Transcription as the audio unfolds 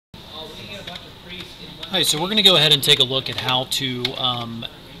Hi, so we're going to go ahead and take a look at how to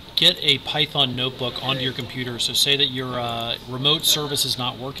get a Python notebook onto your computer. So say that your remote service is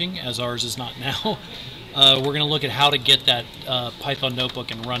not working, as ours is not now. We're going to look at how to get that Python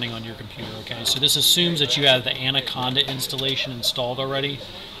notebook and running on your computer. Okay, so this assumes that you have the Anaconda installation installed already,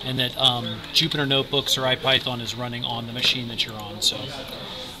 and that Jupyter Notebooks or Ipython is running on the machine that you're on. So,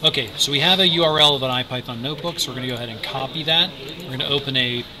 okay, so we have a URL of an Ipython notebook, so we're going to go ahead and copy that. We're going to open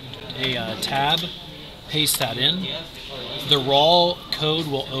a tab, paste that in. The raw code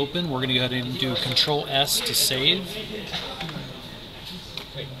will open. We're going to go ahead and do Control-S to save.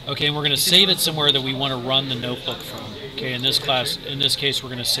 Okay, and we're going to save it somewhere that we want to run the notebook from. Okay, in this case, we're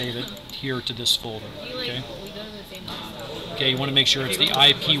going to save it here to this folder. Okay. Okay, you want to make sure it's the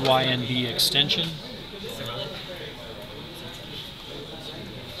IPYNB extension.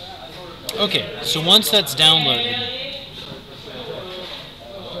 Okay, so once that's downloaded,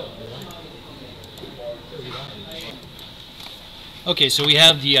 okay, so we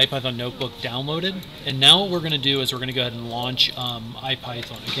have the Ipython notebook downloaded, and now what we're going to do is we're going to go ahead and launch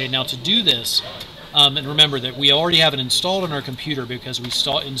Ipython. Okay, now to do this, and remember that we already have it installed on our computer because we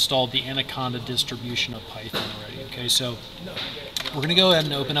installed the Anaconda distribution of Python already. Okay, so we're going to go ahead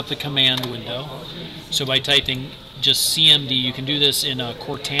and open up the command window. So by typing just CMD, you can do this in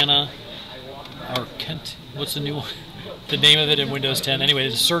Cortana or Kent. What's the new one? The name of it in Windows 10. Anyway,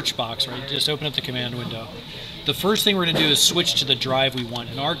 the search box, right? Just open up the command window. The first thing we're going to do is switch to the drive we want.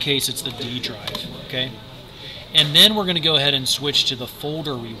 In our case, it's the D drive, okay? And then we're going to go ahead and switch to the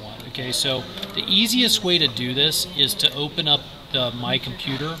folder we want, okay? So the easiest way to do this is to open up My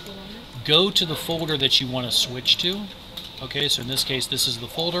Computer, go to the folder that you want to switch to, okay? So in this case, this is the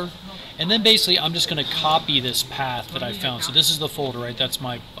folder. And then basically, I'm just going to copy this path that I found. So this is the folder, right? That's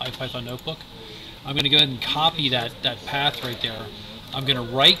my Ipython notebook. I'm going to go ahead and copy that path right there. I'm going to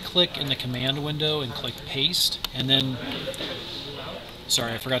right-click in the command window and click Paste, and then,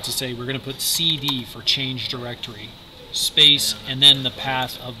 sorry, I forgot to say, we're going to put CD for Change Directory, space, and then the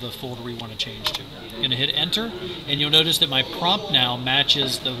path of the folder we want to change to. I'm going to hit Enter, and you'll notice that my prompt now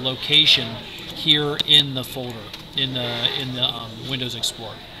matches the location here in the folder, in the Windows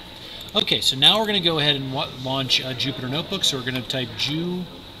Explorer. Okay, so now we're going to go ahead and launch Jupyter Notebook, so we're going to type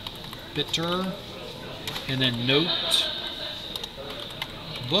Jupyter, and then Note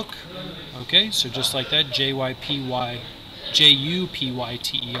book. Okay, so just like that, Jupyter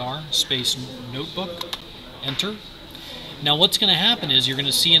space notebook, enter. Now what's going to happen is you're going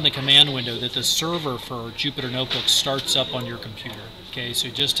to see in the command window that the server for Jupyter Notebook starts up on your computer. Okay, so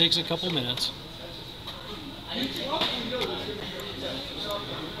it just takes a couple minutes.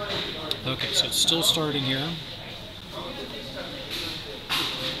 Okay, so it's still starting here.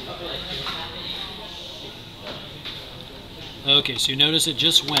 Okay, so you notice it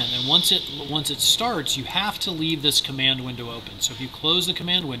just went, and once it starts, you have to leave this command window open. So if you close the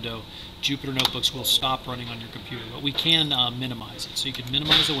command window, Jupyter Notebooks will stop running on your computer. But we can minimize it. So you can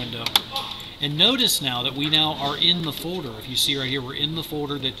minimize the window. And notice now that we now are in the folder. If you see right here, we're in the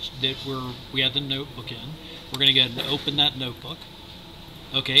folder that we had the notebook in. We're going to go ahead and open that notebook.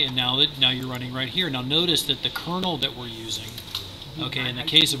 Okay, and now you're running right here. Now notice that the kernel that we're using, okay, in the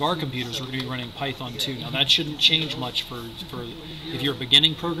case of our computers, we're going to be running Python 2. Now that shouldn't change much for if you're a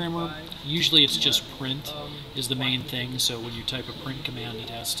beginning programmer. Usually it's just print is the main thing. So when you type a print command, it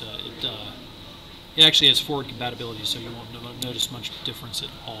actually has forward compatibility, so you won't notice much difference at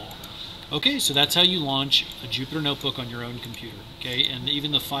all. Okay, so that's how you launch a Jupyter Notebook on your own computer. Okay, and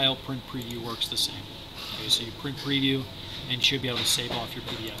even the file print preview works the same. Okay, so you print preview and you should be able to save off your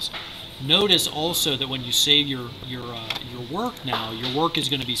PDFs. Notice also that when you save your work now, your work is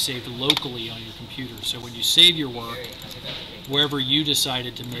going to be saved locally on your computer. So when you save your work, wherever you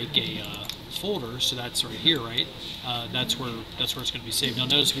decided to make a folder, so that's right here, right? That's where it's going to be saved. Now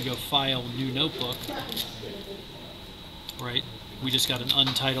notice if we go File, New Notebook, right? We just got an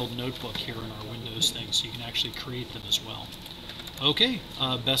untitled notebook here in our Windows thing, so you can actually create them as well. Okay,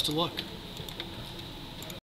 best of luck.